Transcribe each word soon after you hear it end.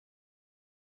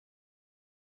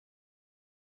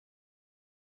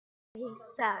So,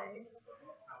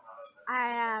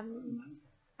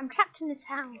 I'm trapped in this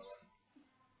house.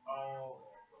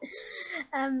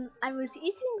 I was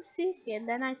eating sushi and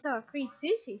then I saw a free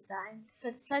sushi sign, so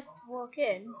I decided to walk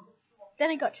in.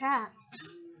 Then I got trapped.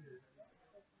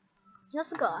 You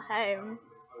also got a home.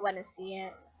 Want to see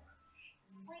it?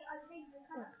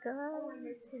 Let's go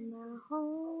to my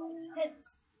home.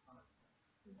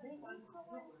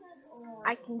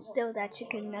 I can steal their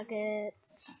chicken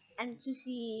nuggets and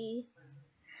sushi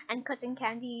and cotton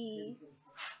candy.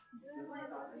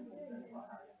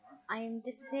 I am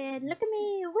disappeared. Look at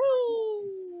me. Whee!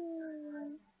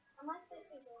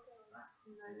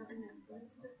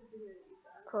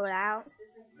 Crawl out.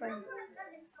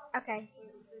 Okay.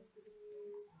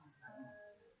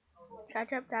 Should I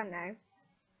drop down now?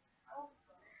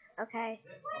 Okay.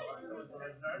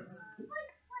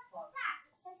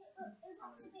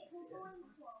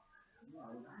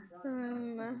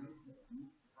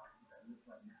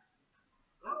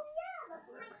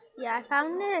 Yeah, I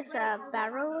found this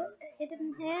barrel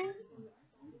hidden here.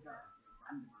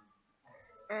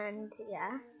 And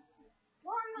yeah.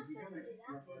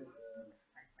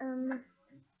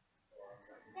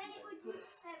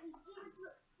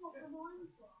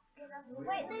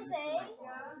 Wait, Lizzie.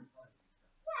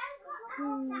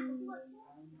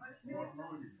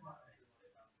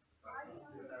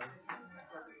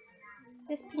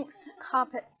 This pink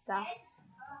carpet sus.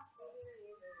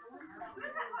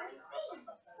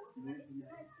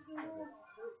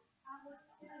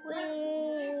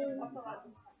 Whee!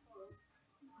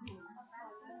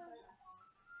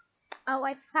 Oh,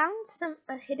 I found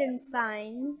a hidden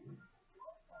sign.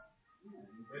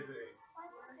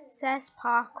 Says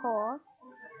parkour.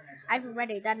 I've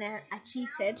already done it. I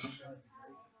cheated.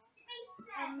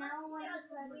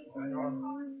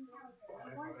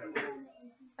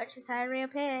 Watch as I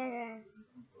reappear.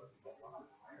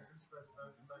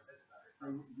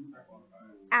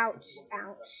 Ouch,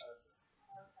 ouch.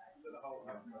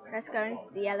 Let's go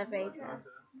into the elevator.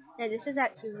 No, this is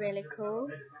actually really cool.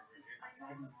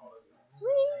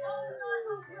 Whee!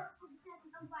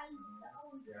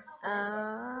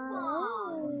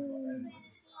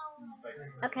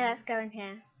 Okay, let's go in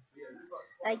here.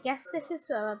 I guess this is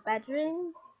a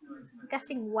bedroom. I'm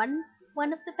guessing one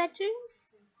of the bedrooms.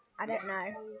 I don't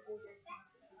know.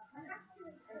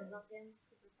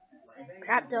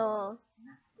 Trapdoor.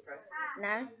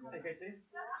 No.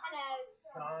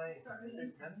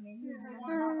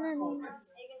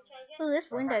 Oh, this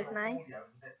window's nice.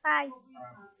 Bye.